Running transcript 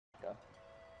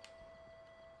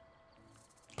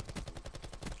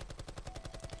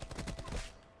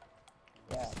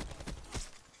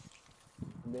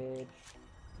bitch.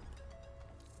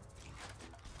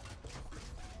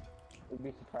 You'd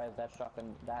be surprised that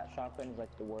shotgun is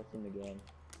like the worst in the game.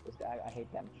 I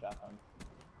hate that shotgun.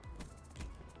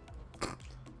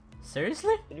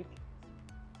 Seriously?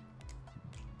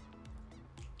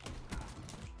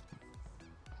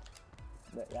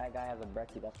 That guy has a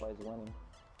brecci, that's why he's winning.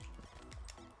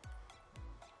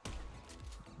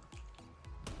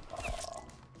 Oh,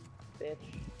 bitch.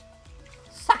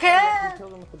 Suck You it!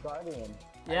 killed him with the Guardian.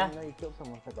 Yeah. I didn't know you killed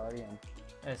someone with the Guardian.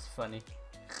 It's funny.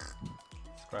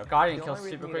 Guardian The kills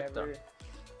only super reason quick though. ever-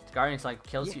 Guardian's like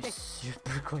kills you Yeah.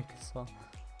 super quick as well.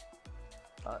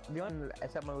 The only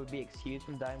someone would be excused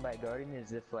from dying by a Guardian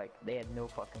is if like they had no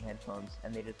fucking headphones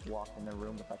and they just walked in the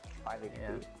room with like 5 HP.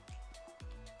 Yeah.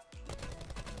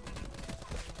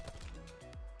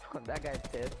 That guy's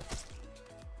pissed.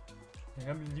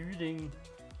 I'm looting.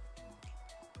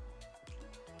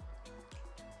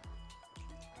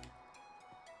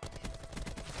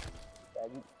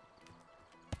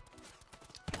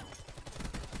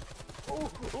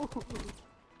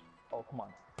 Oh, come on.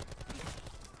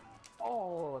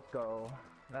 Oh, let's go.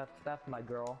 That's my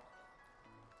girl.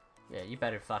 Yeah, you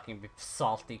better fucking be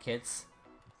salty, kids.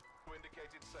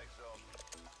 Indicated safe zone.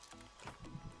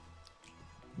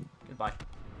 Goodbye.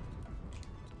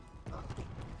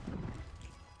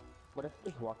 What if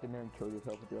you just walked in there and killed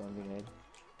yourself with your own grenade?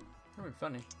 That would be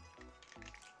funny.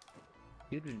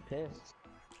 You'd be pissed.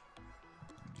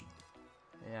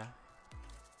 Yeah.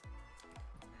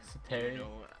 You Superior.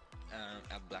 know,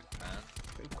 a black man.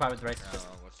 Quite with race.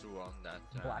 What's the one that?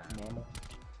 Black mammal.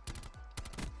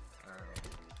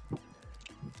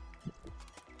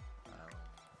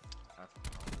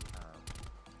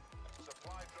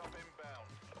 Supply drop inbound.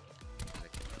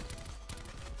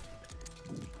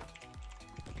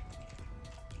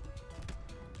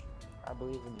 I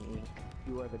believe in you.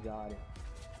 You are the god.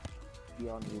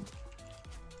 Beyond you.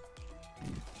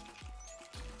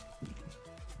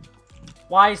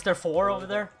 Why is there 4 over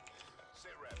there?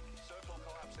 Sit rep. Circle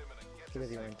collapse imminent. Get to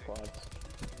Because you're in safety. squads.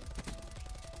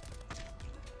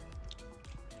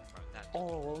 That.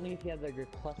 Oh, only if you have like your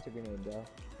cluster grenade though.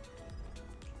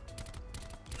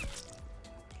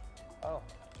 Oh,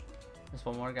 There's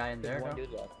one more guy in there there's one though.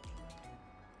 dude left.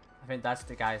 I think that's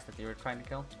the guys that you were trying to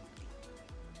kill.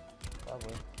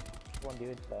 Probably. One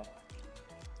dude though.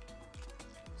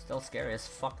 Still scary as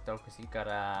fuck though, because you got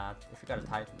a if you got a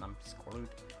Titan, I'm screwed.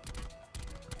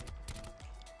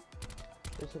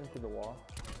 Just hit him through the wall.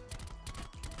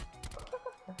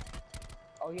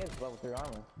 Oh, he has level 3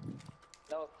 armor.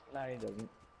 No, he doesn't.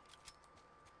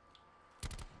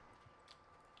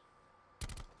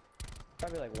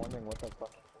 Probably like wondering what the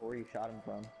fuck, where you shot him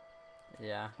from.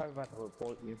 Yeah. Probably about to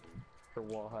report you for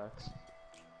wall hacks.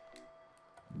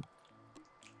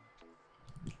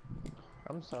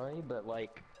 I'm sorry, but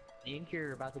like, I think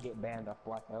you're about to get banned off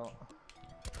Blackout.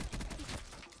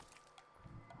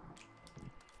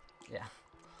 Yeah.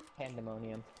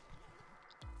 Pandemonium.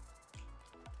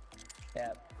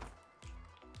 Yeah.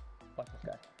 Watch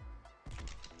this guy.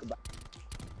 Goodbye.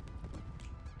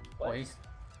 Well, he's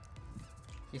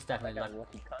That definitely guy's like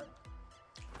lucky cunt.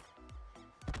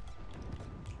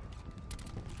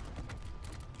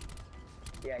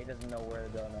 Yeah, he doesn't know where to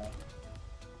go now.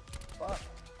 Fuck.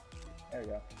 There we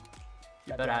go. You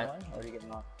Got better down add- one, or did he get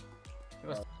knocked? it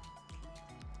was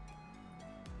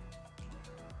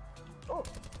Oh!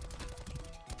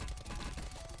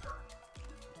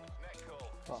 Net call.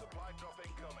 Oh. Supply drop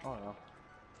incoming. Oh no.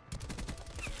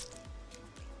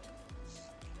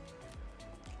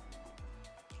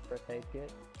 First aid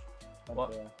kit.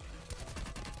 What?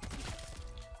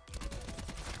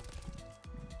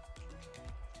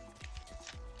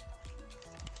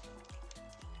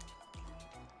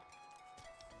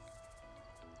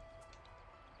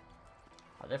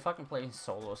 Are they fucking playing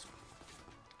solos?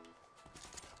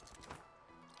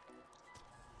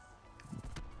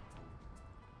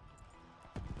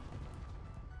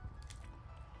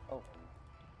 Oh.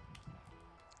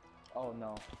 Oh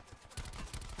no.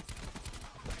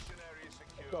 Mission area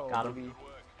secure. Go, Got him. baby. Good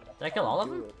work. Did I kill all of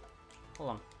Do them? it. Hold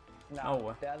on. Nah,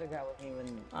 No. the other guy wasn't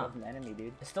even Ah. was an enemy,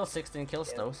 dude. It's still 16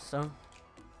 kills Yeah. though, so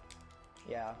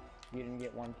Yeah, you didn't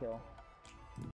get one kill.